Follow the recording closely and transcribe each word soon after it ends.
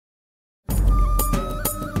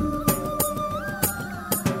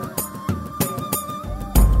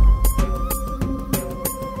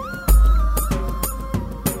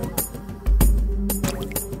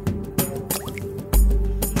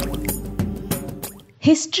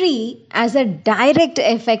History as a direct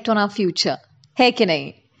effect on our future, है कि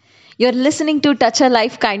नहीं? You are listening to touch a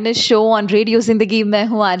life kindness show on radio Zindagi. मैं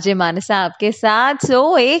हूँ RJ मानसा आपके साथ।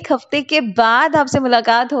 एक हफ्ते के बाद आपसे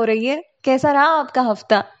मुलाकात हो रही है। कैसा रहा आपका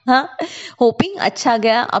हफ्ता? हाँ, होपिंग अच्छा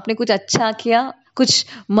गया, आपने कुछ अच्छा किया, कुछ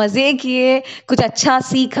मजे किए, कुछ अच्छा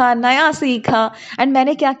सीखा, नया सीखा। एंड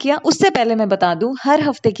मैंने क्या किया उससे पहले मैं बता दूं, हर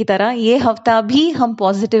हफ्ते की तरह ये हफ्ता भी हम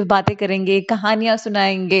पॉजिटिव बातें करेंगे, कहानियां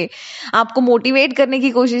सुनाएंगे, आपको मोटिवेट करने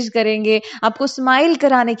की कोशिश करेंगे, आपको स्माइल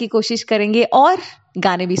कराने की कोशिश करेंगे और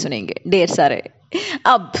गाने भी सुनेंगे ढेर सारे।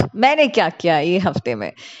 अब मैंने क्या किया ये हफ्ते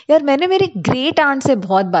में? यार, मैंने मेरी ग्रेट आंट से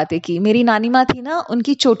बहुत बातें की। मेरी नानी माँ थी ना,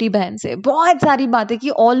 उनकी छोटी बहन से बहुत सारी बातें की।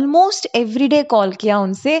 ऑलमोस्ट एवरीडे कॉल किया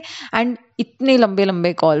उनसे। एंड इतने लंबे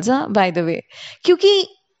लंबे कॉल्स, हाँ, बाय द वे, क्योंकि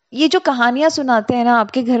ये जो कहानियां सुनाते हैं ना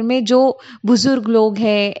आपके घर में, जो बुजुर्ग लोग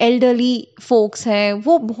हैं, एल्डरली फोक्स हैं,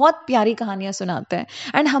 वो बहुत प्यारी कहानियां सुनाते हैं।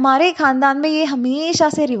 एंड हमारे खानदान में ये हमेशा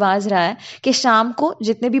से रिवाज रहा है कि शाम को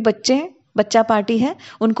जितने भी बच्चे हैं, बच्चा पार्टी है,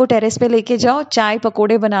 उनको टेरेस पे लेके जाओ, चाय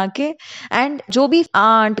पकोड़े बना के। एंड जो भी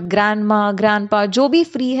आंट, ग्रैंड माँ, ग्रैंड पा, जो भी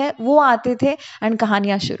फ्री है वो आते थे। एंड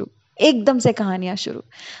कहानियां शुरू, एकदम से कहानियां शुरू,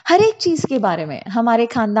 हर एक चीज के बारे में, हमारे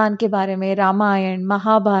खानदान के बारे में, रामायण,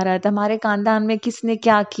 महाभारत, हमारे खानदान में किसने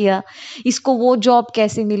क्या किया, इसको वो जॉब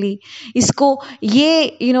कैसे मिली, इसको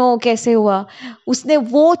ये कैसे हुआ, उसने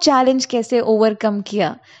वो चैलेंज कैसे ओवरकम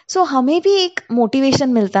किया। हमें भी एक मोटिवेशन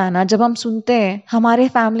मिलता है ना जब हम सुनते हैं हमारे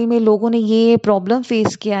फैमिली में लोगों ने ये प्रॉब्लम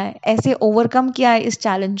फेस किया है, ऐसे ओवरकम किया है इस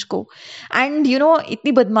चैलेंज को। एंड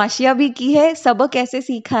इतनी बदमाशियां भी की है, सबक ऐसे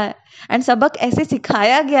सीखा है, एंड सबक ऐसे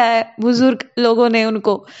सिखाया गया है बुजुर्ग लोगों ने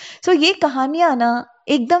उनको। ये कहानियां ना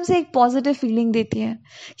एकदम से एक पॉजिटिव फीलिंग देती हैं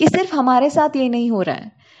कि सिर्फ हमारे साथ ये नहीं हो रहा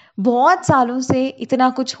है, बहुत सालों से इतना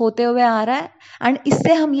कुछ होते हुए आ रहा है। एंड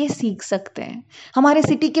इससे हम ये सीख सकते हैं। हमारे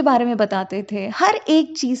सिटी के बारे में बताते थे, हर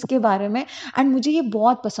एक चीज के बारे में। एंड मुझे ये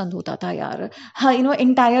बहुत पसंद होता था यार। हाँ,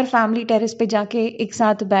 इंटायर फैमिली टेरेस पे जाके एक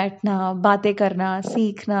साथ बैठना, बातें करना,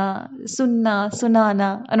 सीखना, सुनना,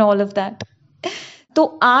 सुनाना एंड ऑल ऑफ दैट। तो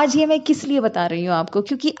आज ये मैं किस लिए बता रही हूँ आपको?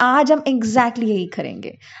 क्योंकि आज हम यही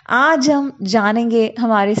करेंगे। आज हम जानेंगे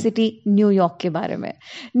हमारे सिटी न्यूयॉर्क के बारे में।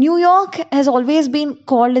 New York has always been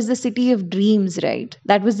called as the city of dreams, right?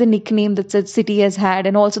 That was the nickname that the city has had,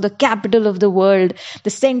 and also the capital of the world, the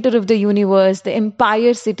centre of the universe, the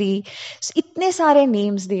empire city. इतने सारे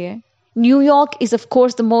names दिए। New York is of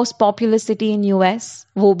course the most populous city in US,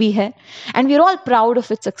 वो भी है, and we're all proud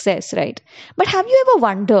of its success, right? But have you ever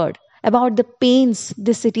wondered about the pains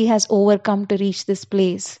this city has overcome to reach this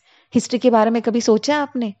place? History के बारे में कभी सोचा है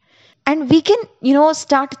आपने? And we can,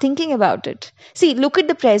 start thinking about it. See, look at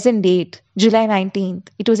the present date, July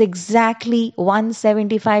 19th. It was exactly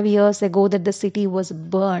 175 years ago that the city was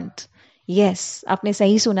burnt. Yes, आपने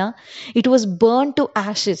सही सुना. It was burned to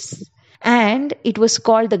ashes. And it was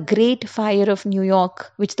called the Great Fire of New York,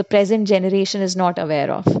 which the present generation is not aware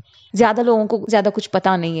of. ज्यादा लोगों को ज्यादा कुछ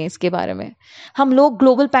पता नहीं है इसके बारे में। हम लोग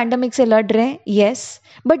ग्लोबल पैंडेमिक से लड़ रहे हैं, yes,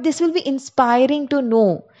 but this will be inspiring to know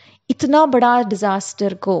इतना बड़ा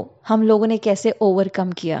डिजास्टर को हम लोगों ने कैसे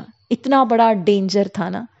ओवरकम किया। इतना बड़ा डेंजर था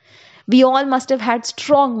ना। We all must have had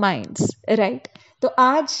strong minds, right? तो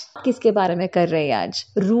आज किसके बारे में कर रहे हैं? आज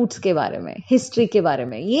रूट्स के बारे में, हिस्ट्री के बारे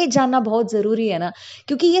में। ये जानना बहुत जरूरी है ना,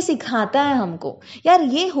 क्योंकि ये सिखाता है हमको, यार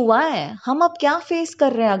ये हुआ है, हम अब क्या फेस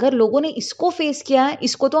कर रहे हैं। अगर लोगों ने इसको फेस किया है,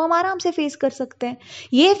 इसको तो हम आराम से फेस कर सकते हैं।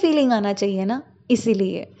 ये फीलिंग आना चाहिए ना।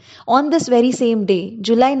 इसीलिए on this very same day,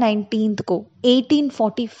 जुलाई 19 को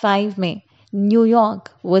 1845 में, New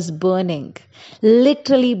York was burning,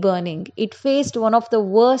 literally burning. It faced one of the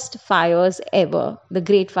worst fires ever, the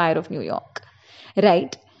Great Fire of New York.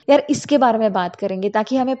 Right यार, इसके बारे में बात करेंगे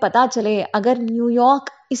ताकि हमें पता चले अगर न्यूयॉर्क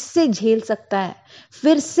इससे झेल सकता है,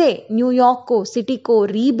 फिर से न्यूयॉर्क को, सिटी को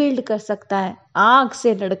रीबिल्ड कर सकता है आग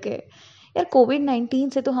से लड़के। यार,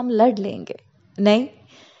 कोविड-19 से तो हम लड़ लेंगे, नहीं?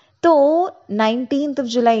 तो 19th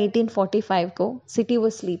of July 1845 को सिटी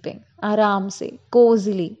was स्लीपिंग, आराम से,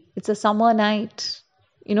 कोजिली। इट्स अ समर नाइट,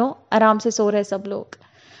 आराम से सो रहे सब लोग।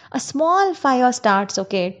 A small fire starts,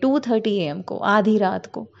 2:30 a.m. को, आधी रात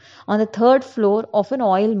को, on the third floor of an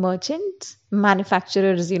oil merchant's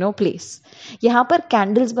manufacturer's, place. यहाँ पर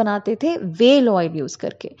कैंडल्स बनाते थे वेल ऑयल यूज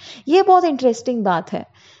करके। ये बहुत इंटरेस्टिंग बात है।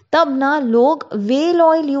 तब ना लोग वेल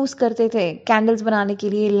ऑयल यूज करते थे कैंडल्स बनाने के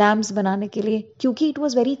लिए, लैम्प्स बनाने के लिए, क्योंकि it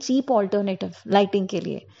was very cheap alternative lighting के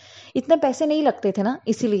लिए। इतने पैसे नहीं लगते थे ना,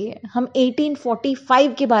 इसीलिए। हम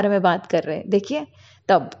 1845 के बारे में बात कर रहे हैं, देखिए।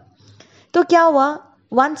 तब तो क्या हुआ,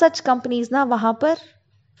 वन सच कंपनीज ना, वहां पर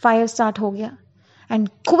फायर स्टार्ट हो गया। And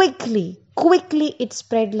quickly it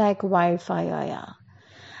spread like wild fire, या।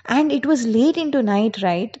 And it was late in to night,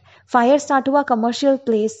 right? Fire start हुआ कमर्शियल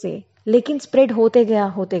प्लेस से, लेकिन स्प्रेड होते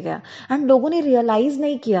गया एंड लोगों ने रियलाइज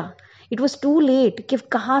नहीं किया, इट वॉज टू लेट कि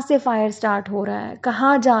कहाँ से फायर स्टार्ट हो रहा है,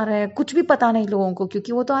 कहाँ जा रहा है, कुछ भी पता नहीं लोगों को,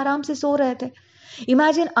 क्योंकि वो तो आराम से सो रहे थे।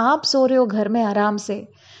 इमेजिन आप सो रहे हो घर में आराम से,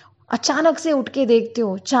 अचानक से उठ के देखते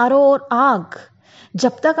हो चारों ओर आग।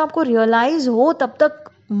 जब तक आपको रियलाइज हो तब तक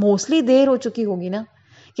मोस्टली देर हो चुकी होगी ना,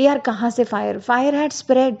 कि यार कहाँ से fire had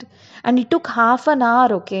spread and it took half an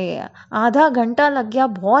hour. Okay, आधा घंटा लग गया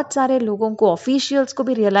बहुत सारे लोगों को, ऑफिशियल्स को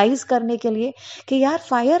भी रियलाइज करने के लिए कि यार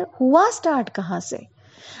फायर हुआ स्टार्ट कहाँ से,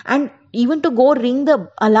 and even to go ring the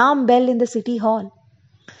alarm bell in the city hall.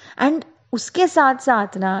 And उसके साथ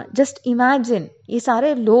साथ ना, जस्ट इमेजिन ये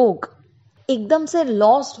सारे लोग एकदम से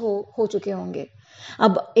लॉस्ट हो चुके होंगे।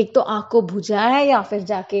 अब एक तो आग को बुझाए या फिर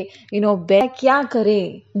जाके क्या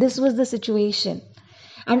करे, this was the situation.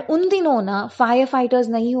 And उन दिनों ना फायर फाइटर्स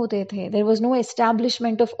नहीं होते थे, there was no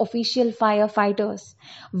establishment of official fire fighters.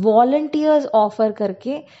 Volunteers offer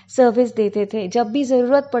करके सर्विस देते थे, जब भी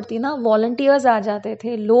जरूरत पड़ती ना वॉलंटियर्स आ जाते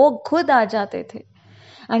थे, लोग खुद आ जाते थे।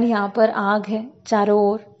 एंड यहाँ पर आग है चारों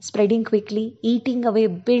ओर, spreading quickly, eating away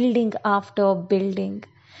building after building.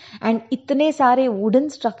 And इतने सारे वुडन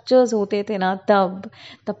स्ट्रक्चर्स होते थे ना तब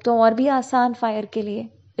तो और भी आसान फायर के लिए।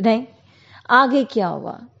 नहीं, आगे क्या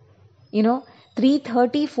हुआ,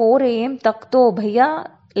 3:34 AM तक तो भैया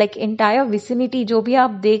लाइक एंटायर विसिनिटी जो भी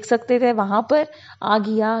आप देख सकते थे वहां पर आग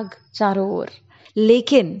ही आग चारों ओर।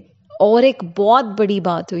 लेकिन और एक बहुत बड़ी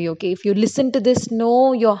बात हुई, okay, if you listen to this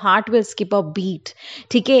no your heart will skip a beat.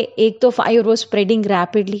 ठीक है, एक तो fire was spreading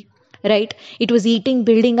rapidly, right, it was eating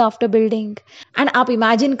building after building. And आप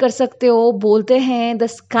इमेजिन कर सकते हो, बोलते हैं the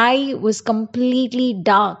sky was completely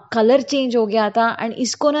dark, colour change हो गया था। एंड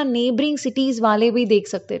इसको ना नेबरिंग सिटीज वाले भी देख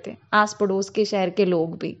सकते थे, आस पड़ोस के शहर के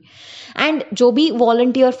लोग भी। एंड जो भी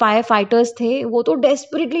वॉलंटियर फायर फाइटर्स थे वो तो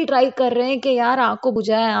डेस्परेटली ट्राई कर रहे हैं कि यार आग को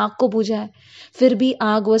बुझाए, आग को बुझाए। फिर भी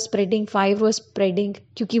आग was spreading, fire was spreading,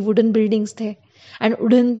 क्योंकि वुडन बिल्डिंग्स थे and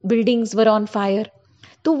wooden buildings were on fire.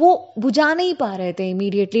 तो वो बुझा नहीं पा रहे थे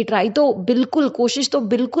इमीडिएटली, ट्राई तो बिल्कुल, कोशिश तो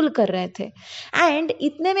बिल्कुल कर रहे थे। एंड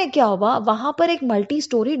इतने में क्या हुआ, वहां पर एक मल्टी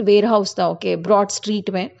स्टोरीड वेयर हाउस था, ओके, ब्रॉड स्ट्रीट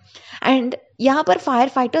में। एंड यहाँ पर फायर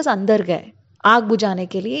फाइटर्स अंदर गए आग बुझाने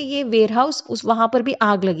के लिए, ये वेयर हाउस, उस वहां पर भी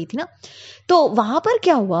आग लगी थी ना। तो वहां पर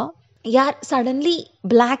क्या हुआ यार, सडनली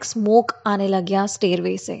ब्लैक स्मोक आने लग गया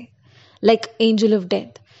स्टेयरवे से, लाइक एंजल ऑफ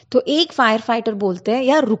डेथ। तो एक फायर फाइटर बोलते हैं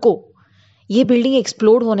यार रुको, ये बिल्डिंग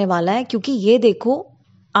एक्सप्लोड होने वाला है, क्योंकि ये देखो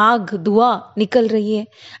आग धुआं निकल रही है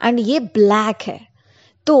एंड ये ब्लैक है।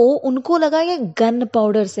 तो उनको लगा ये गन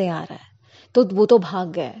पाउडर से आ रहा है, तो वो तो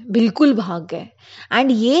भाग गए, बिल्कुल भाग गए।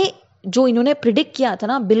 एंड ये जो इन्होंने प्रिडिक्ट किया था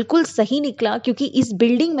ना बिल्कुल सही निकला, क्योंकि इस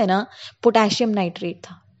बिल्डिंग में ना पोटेशियम नाइट्रेट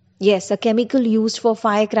था, yes, a chemical used for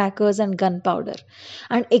fire crackers and gun powder.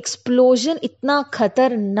 And explosion इतना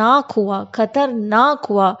खतरनाक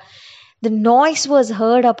हुआ, the noise was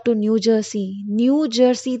heard up to New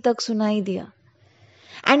Jersey तक सुनाई दिया।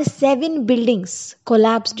 And 7 buildings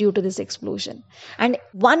collapsed due to this explosion. And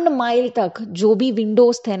 1 mile तक जो भी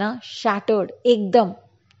windows थे ना shattered, एकदम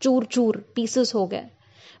चूर चूर पीसेस हो गए।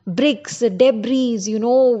 ब्रिक्स, डेब्रीज,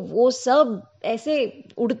 वो सब ऐसे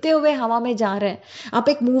उड़ते हुए हवा में जा रहे हैं। आप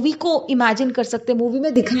एक मूवी को इमेजिन कर सकते हैं, मूवी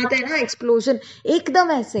में दिखाते हैं ना एक्सप्लोजन,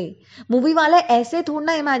 एकदम ऐसे ही। मूवी वाले ऐसे थोड़ा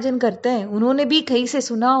ना इमेजिन करते हैं, उन्होंने भी कहीं से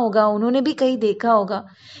सुना होगा, उन्होंने भी कहीं देखा होगा।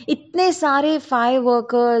 इतने सारे fire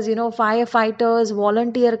workers, fire fighters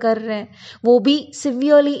volunteer कर रहे हैं, वो भी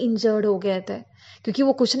सिवियरली इंजर्ड हो गए थे, क्योंकि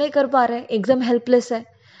वो कुछ नहीं कर पा रहे, एकदम हेल्पलेस है।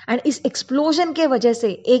 एंड इस एक्सप्लोजन के वजह से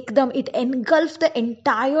एकदम it engulf the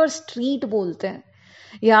entire street बोलते हैं।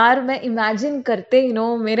 यार मैं इमेजिन करते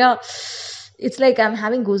मेरा it's like I am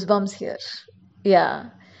having goosebumps here,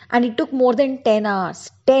 या। And it took more than 10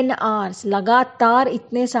 hours लगातार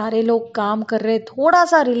इतने सारे लोग काम कर रहे, थोड़ा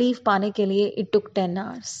सा रिलीफ पाने के लिए it took 10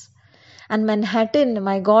 hours. And Manhattan,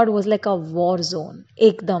 my God, was like a war zone.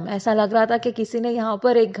 एकदम ऐसा लग रहा था कि किसी ने यहाँ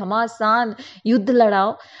पर एक घमासान युद्ध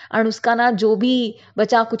लड़ाओ, और उसका ना जो भी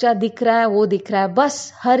बचा कुचा दिख रहा है वो दिख रहा है,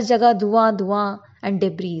 बस हर जगह धुआं एंड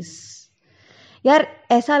डेब्रीज। यार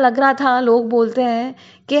ऐसा लग रहा था, लोग बोलते हैं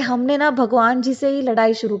कि हमने ना भगवान जी से ही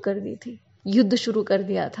लड़ाई शुरू कर दी थी, युद्ध शुरू कर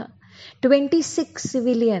दिया था। 26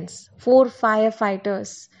 सिविलियंस, 4 फायर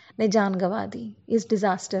फाइटर्स ने जान गंवा दी इस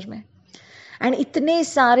डिजास्टर में। एंड इतने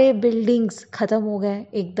सारे बिल्डिंग्स खत्म हो गए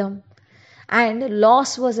एकदम। And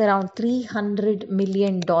loss was around $300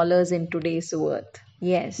 million in today's worth.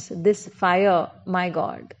 Yes, this fire, my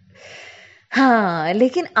God. हाँ,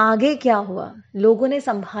 लेकिन आगे क्या हुआ, लोगों ने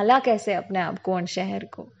संभाला कैसे अपने आप को और शहर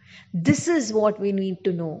को? This is what we need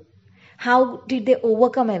to know. How did they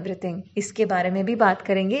overcome everything, इसके बारे में भी बात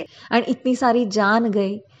करेंगे। एंड इतनी सारी जान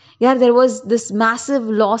गई यार, there was this massive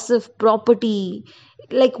loss of property,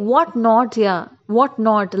 like what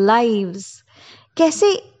not lives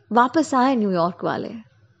कैसे वापस आए न्यूयॉर्क वाले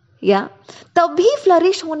या तभी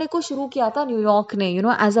फ्लरिश होने को शुरू किया था न्यूयॉर्क ने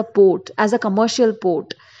as a port, as a commercial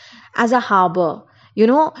port, as a harbour.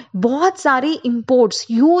 बहुत सारी इंपोर्ट्स,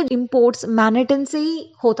 ह्यूज इंपोर्ट्स मैनहट्टन से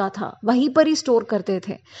ही होता था, वहीं पर ही स्टोर करते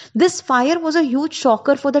थे। This fire was a huge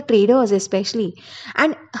shocker for the traders specially,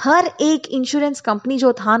 and हर एक इंश्योरेंस कंपनी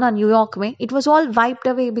जो था ना न्यूयॉर्क में, it was all wiped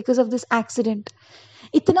away because of this accident.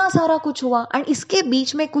 इतना सारा कुछ हुआ, एंड इसके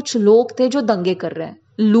बीच में कुछ लोग थे जो दंगे कर रहे हैं,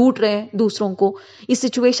 लूट रहे हैं दूसरों को, इस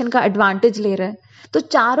सिचुएशन का एडवांटेज ले रहे हैं। तो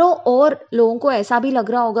चारों ओर लोगों को ऐसा भी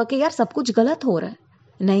लग रहा होगा कि यार सब कुछ गलत हो रहा है।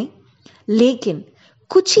 नहीं, लेकिन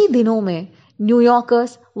कुछ ही दिनों में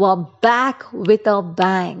New Yorkers were back with a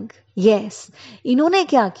bang. Yes, इन्होंने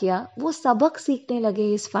क्या किया, वो सबक सीखने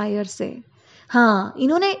लगे इस फायर से। हाँ,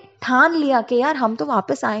 इन्होंने ठान लिया कि यार हम तो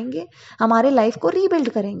वापस आएंगे, हमारे लाइफ को रीबिल्ड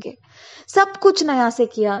करेंगे। सब कुछ नया से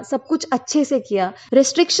किया, सब कुछ अच्छे से किया।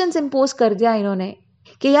 रिस्ट्रिक्शंस इंपोज कर दिया इन्होंने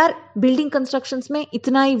कि यार बिल्डिंग कंस्ट्रक्शंस में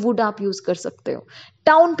इतना ही वुड आप यूज कर सकते हो।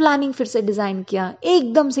 टाउन प्लानिंग फिर से डिजाइन किया,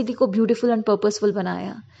 एकदम सिटी को ब्यूटीफुल एंड पर्पसफुल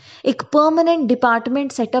बनाया। एक परमानेंट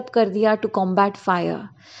डिपार्टमेंट सेटअप कर दिया to combat fire,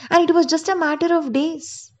 and it was just a matter of days.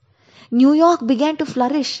 New York began to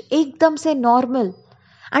flourish, एकदम से नॉर्मल,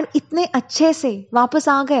 एंड इतने अच्छे से वापस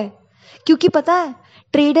आ गए। क्योंकि पता है,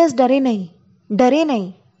 ट्रेडर्स डरे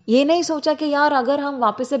नहीं। ये नहीं सोचा कि यार अगर हम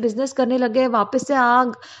वापस से बिजनेस करने लगे, वापस से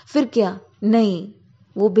आग, फिर क्या। नहीं,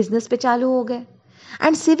 वो बिजनेस पे चालू हो गए।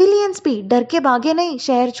 एंड सिविलियंस भी डर के भागे नहीं,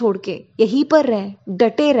 शहर छोड़ के यहीं पर रहे,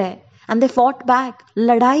 डटे रहे, एंड दे फॉट बैक,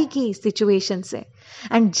 लड़ाई की सिचुएशन से,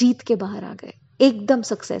 एंड जीत के बाहर आ गए, एकदम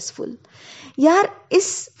सक्सेसफुल। यार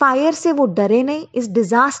इस फायर से वो डरे नहीं, इस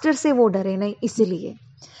डिजास्टर से वो डरे नहीं, इसीलिए।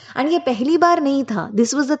 एंड ये पहली बार नहीं था,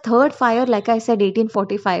 this was the third fire, like I said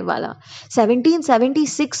 1845 वाला।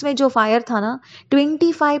 1776 में जो फायर था ना,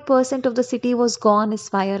 25% of the city was gone इस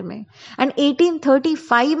फायर में। एंड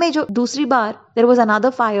 1835 में जो दूसरी बार there was another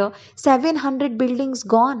fire, 700 buildings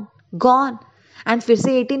gone. And फिर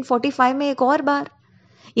से 1845 में एक और बार।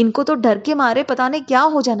 इनको तो डर के मारे पता नहीं क्या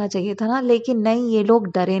हो जाना चाहिए था ना, लेकिन नहीं, ये लोग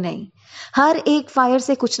डरे नहीं। हर एक फायर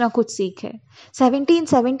से कुछ ना कुछ सीख है।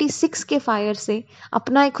 1776 के फायर से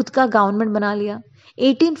अपना एक खुद का गवर्नमेंट बना लिया।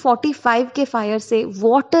 1845 के फायर से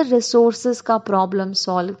वाटर रिसोर्सेज का प्रॉब्लम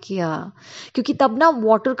सॉल्व किया, क्योंकि तब ना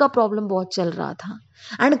वाटर का प्रॉब्लम बहुत चल रहा था,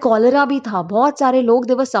 एंड कॉलेरा भी था। बहुत सारे लोग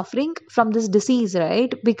they were suffering from this disease,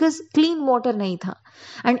 right, because clean water नहीं था।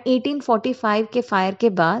 एंड 1845 के फायर के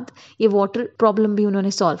बाद ये वाटर प्रॉब्लम भी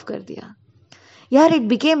उन्होंने सॉल्व कर दिया। यार it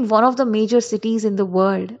became one of the major cities in the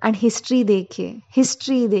world. And history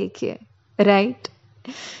देखिए, राइट।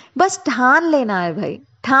 बस ठान लेना है भाई,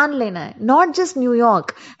 ठान लेना है। Not just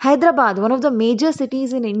New York, Hyderabad, one of the major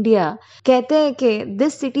cities in India, कहते हैं कि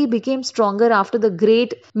this city became stronger after the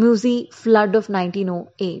great Musi flood of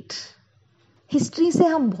 1908। हिस्ट्री से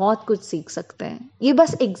हम बहुत कुछ सीख सकते हैं। ये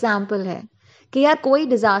बस एग्जाम्पल है कि यार कोई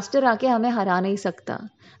डिजास्टर आके हमें हरा नहीं सकता।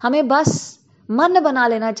 हमें बस मन बना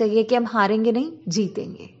लेना चाहिए कि हम हारेंगे नहीं,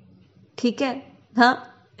 जीतेंगे। ठीक है, हाँ,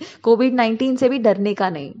 कोविड-19 से भी डरने का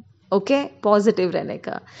नहीं, ओके, पॉजिटिव रहने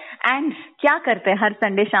का। एंड क्या करते हैं, हर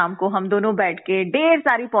संडे शाम को हम दोनों बैठ के ढेर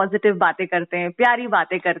सारी पॉजिटिव बातें करते हैं, प्यारी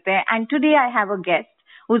बातें करते हैं। And today I have a guest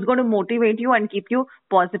who's going to motivate you and keep you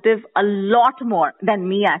positive a lot more than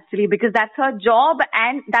me actually, because that's her job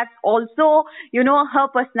and that's also, you know, her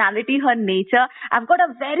personality, her nature. I've got a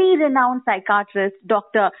very renowned psychiatrist,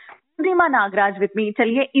 Dr. Rima Nagraj with me.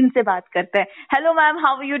 चलिए इनसे बात करते हैं. Hello ma'am,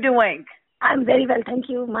 how are you doing? I'm very well, thank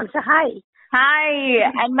you. Mansa, hi. Hi,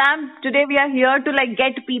 and ma'am, today we are here to like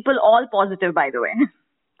get people all positive, by the way.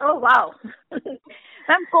 Oh, wow.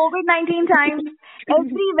 Ma'am, COVID-19 times,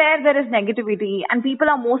 everywhere there is negativity and people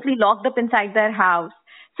are mostly locked up inside their house.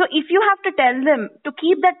 So if you have to tell them to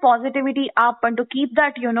keep that positivity up and to keep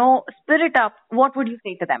that, you know, spirit up, what would you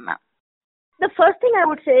say to them, ma'am? The first thing I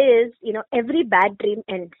would say is, you know, every bad dream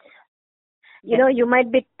ends. You know, you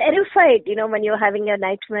might be terrified, you know, when you're having a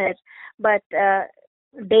nightmare, but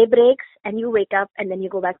day breaks and you wake up and then you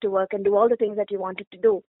go back to work and do all the things that you wanted to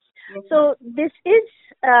do. Yes. So this is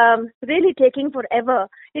really taking forever.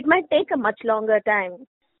 It might take a much longer time,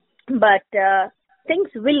 but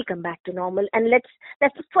things will come back to normal. And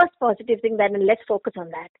that's the first positive thing, and let's focus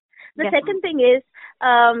on that. The second thing is,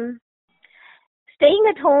 staying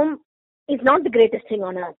at home is not the greatest thing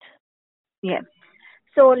on earth. Yes.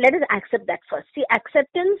 So let us accept that first. See,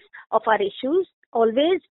 acceptance of our issues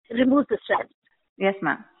always removes the stress. Yes,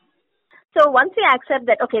 ma'am. So once we accept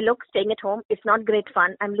that, okay, look, staying at home is not great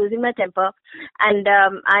fun. I'm losing my temper, and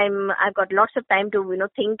I've got lots of time to, you know,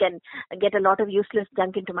 think and get a lot of useless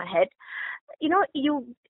junk into my head. You know,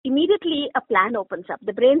 immediately a plan opens up.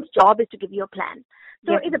 The brain's job is to give you a plan.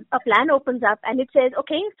 So Yes. if a plan opens up and it says,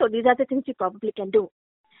 okay, so these are the things you probably can do.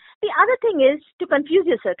 The other thing is to confuse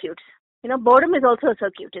your circuits. Boredom is also a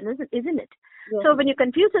circuit, isn't it? Yes. So when you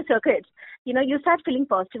confuse the circuits, you start feeling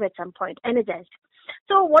positive at some point, energized.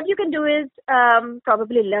 So what you can do is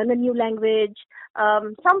probably learn a new language,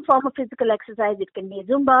 some form of physical exercise. It can be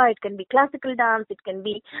Zumba, it can be classical dance, it can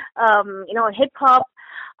be, hip hop.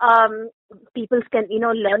 People can,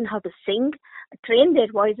 learn how to sing, train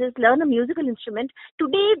their voices, learn a musical instrument.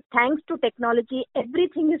 Today, thanks to technology,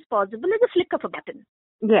 everything is possible at the flick of a button.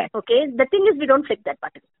 Yes. Okay, the thing is we don't flick that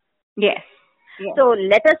button. Yes. Yes. So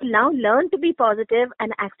let us now learn to be positive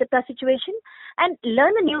and accept our situation and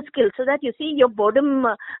learn a new skill so that you see your boredom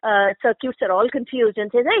circuits are all confused and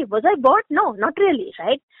says, hey, was I bored? No, not really,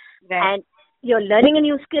 right? Right. And you're learning a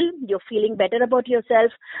new skill, you're feeling better about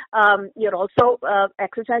yourself, you're also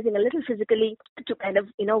exercising a little physically to kind of,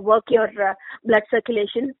 work your blood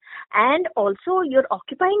circulation, and also you're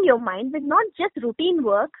occupying your mind with not just routine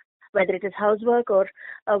work, whether it is housework or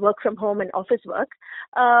work from home and office work.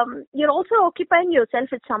 You're also occupying yourself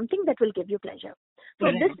with something that will give you pleasure. So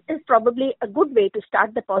this is probably a good way to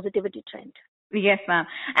start the positivity trend. Yes, ma'am.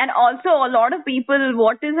 And also a lot of people,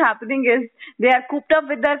 what is happening is they are cooped up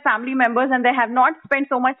with their family members and they have not spent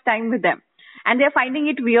so much time with them. And they're finding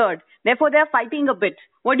it weird. Therefore, they're fighting a bit.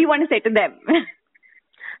 What do you want to say to them?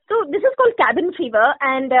 So this is called cabin fever,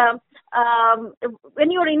 and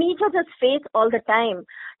when you're in each other's face all the time,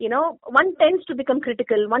 one tends to become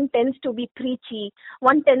critical, one tends to be preachy,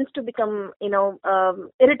 one tends to become,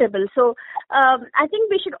 irritable. So I think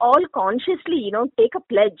we should all consciously, take a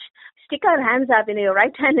pledge, stick our hands up, your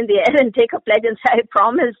right hand in the air and take a pledge and say, I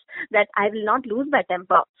promise that I will not lose my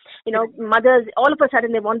temper. Mothers, all of a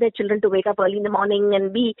sudden they want their children to wake up early in the morning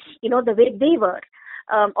and be, the way they were.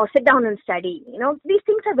 Or sit down and study. These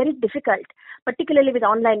things are very difficult, particularly with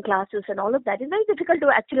online classes and all of that. It's very difficult to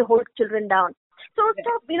actually hold children down. So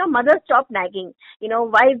stop, mothers, stop nagging.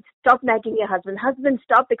 Wives, stop nagging your husband. Husbands,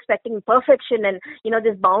 stop expecting perfection and,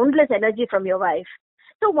 this boundless energy from your wife.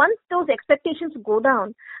 So once those expectations go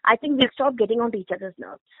down, I think we'll stop getting onto each other's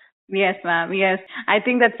nerves. Yes, ma'am. Yes. I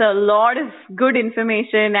think that's a lot of good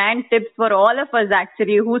information and tips for all of us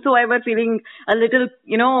actually, whosoever feeling a little,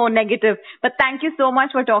 negative. But thank you so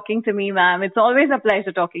much for talking to me, ma'am. It's always a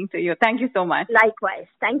pleasure talking to you. Thank you so much. Likewise.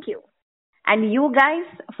 Thank you. And you guys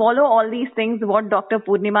follow all these things what Dr.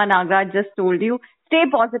 Purnima Nagraj just told you. Stay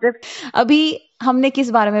positive. अभी हमने किस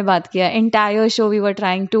बारे में बात किया? Entire show we were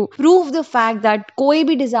trying to prove the fact that कोई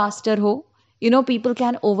भी disaster हो, people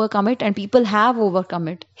can overcome it and people have overcome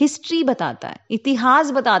it. History बताता है,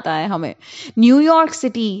 इतिहास बताता है हमें. New York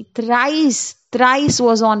City thrice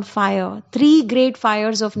was on fire. 3 great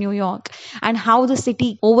fires of New York, and how the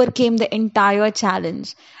city overcame the entire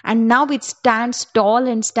challenge. And now it stands tall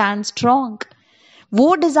and stands strong.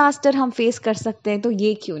 वो disaster हम face कर सकते हैं तो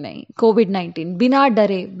ये क्यों नहीं? कोविड-19 बिना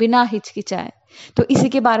डरे, बिना हिचकिचाए. तो इसी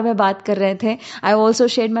के बारे में बात कर रहे थे. I also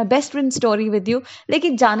shared my best friend story with you.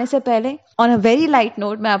 लेकिन जाने से पहले on a very light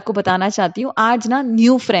note मैं आपको बताना चाहती हूँ, आज ना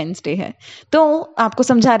न्यू फ्रेंड्स डे है. तो आपको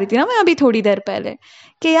समझा रही थी ना मैं अभी थोड़ी देर पहले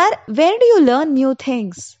कि यार where do you learn new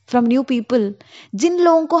things from new people. जिन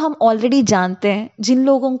लोगों को हम ऑलरेडी जानते हैं, जिन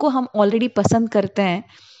लोगों को हम ऑलरेडी पसंद करते हैं,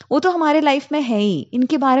 वो तो हमारे लाइफ में है ही.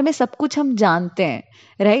 इनके बारे में सब कुछ हम जानते हैं,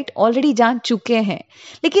 राइट? ऑलरेडी जान चुके हैं.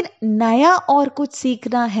 लेकिन नया और कुछ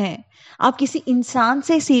सीखना है. आप किसी इंसान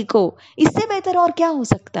से सीखो, इससे बेहतर और क्या हो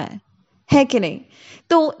सकता है कि नहीं?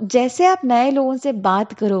 तो जैसे आप नए लोगों से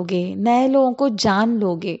बात करोगे, नए लोगों को जान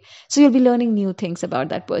लोगे, so you'll be learning new things about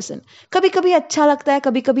that person. कभी कभी अच्छा लगता है,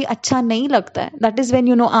 कभी कभी अच्छा नहीं लगता है. That is when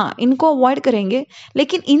you know इनको अवॉइड करेंगे,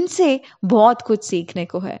 लेकिन इनसे बहुत कुछ सीखने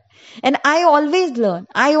को है. And I always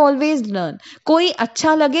learn. कोई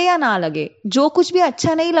अच्छा लगे या ना लगे, जो कुछ भी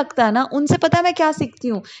अच्छा नहीं लगता है ना, उनसे पता है मैं क्या सीखती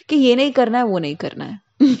हूँ कि ये नहीं करना है, वो नहीं करना है.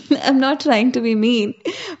 I am not trying to be mean,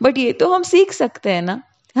 but ये तो हम सीख सकते हैं ना.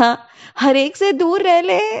 हाँ, हर एक से दूर रह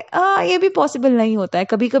ले, ये भी पॉसिबल नहीं होता है.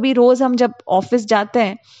 कभी कभी रोज हम जब ऑफिस जाते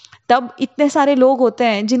हैं तब इतने सारे लोग होते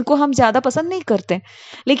हैं जिनको हम ज्यादा पसंद नहीं करते,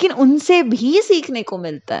 लेकिन उनसे भी सीखने को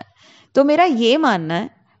मिलता है. तो मेरा ये मानना है,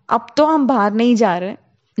 अब तो हम बाहर नहीं जा रहे,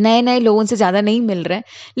 नए लोगों से ज्यादा नहीं मिल रहे,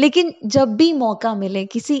 लेकिन जब भी मौका मिले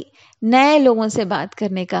किसी नए लोगों से बात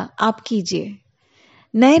करने का, आप कीजिए.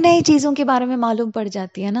 नए चीजों के बारे में मालूम पड़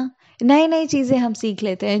जाती है ना. नई चीजें हम सीख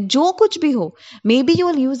लेते हैं, जो कुछ भी हो. Maybe you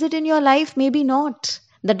will use it in your life, maybe not,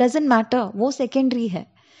 that doesn't matter, वो सेकेंडरी है.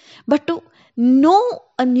 But to know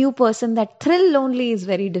a new person, that thrill only is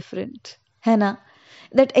very different, है ना?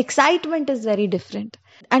 That excitement is very different.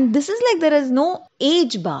 And this is like there is no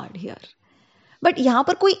age bar here. बट यहां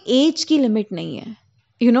पर कोई as की limit नहीं है.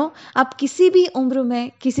 आप किसी भी उम्र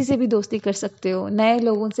में किसी से भी दोस्ती कर सकते हो, नए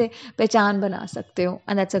लोगों से पहचान बना सकते हो,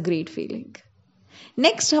 and that's a great feeling.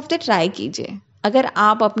 Next हफ्ते ट्राई कीजिए, अगर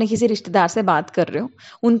आप अपने किसी रिश्तेदार से बात कर रहे हो,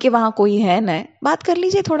 उनके वहां कोई है नए, बात कर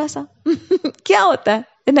लीजिए थोड़ा सा। क्या होता है,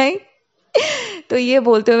 नहीं? तो ये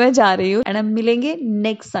बोलते हुए मैं जा रही हूँ, एंड हम मिलेंगे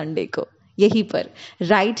नेक्स्ट संडे को यहीं पर,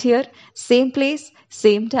 right here, same place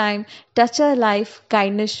same time, touch a life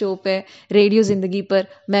kindness show पे, रेडियो जिंदगी पर।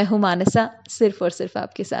 मैं हूं मानसा, सिर्फ और सिर्फ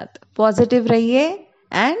आपके साथ। पॉजिटिव रहिए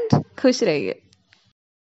एंड खुश रहिए।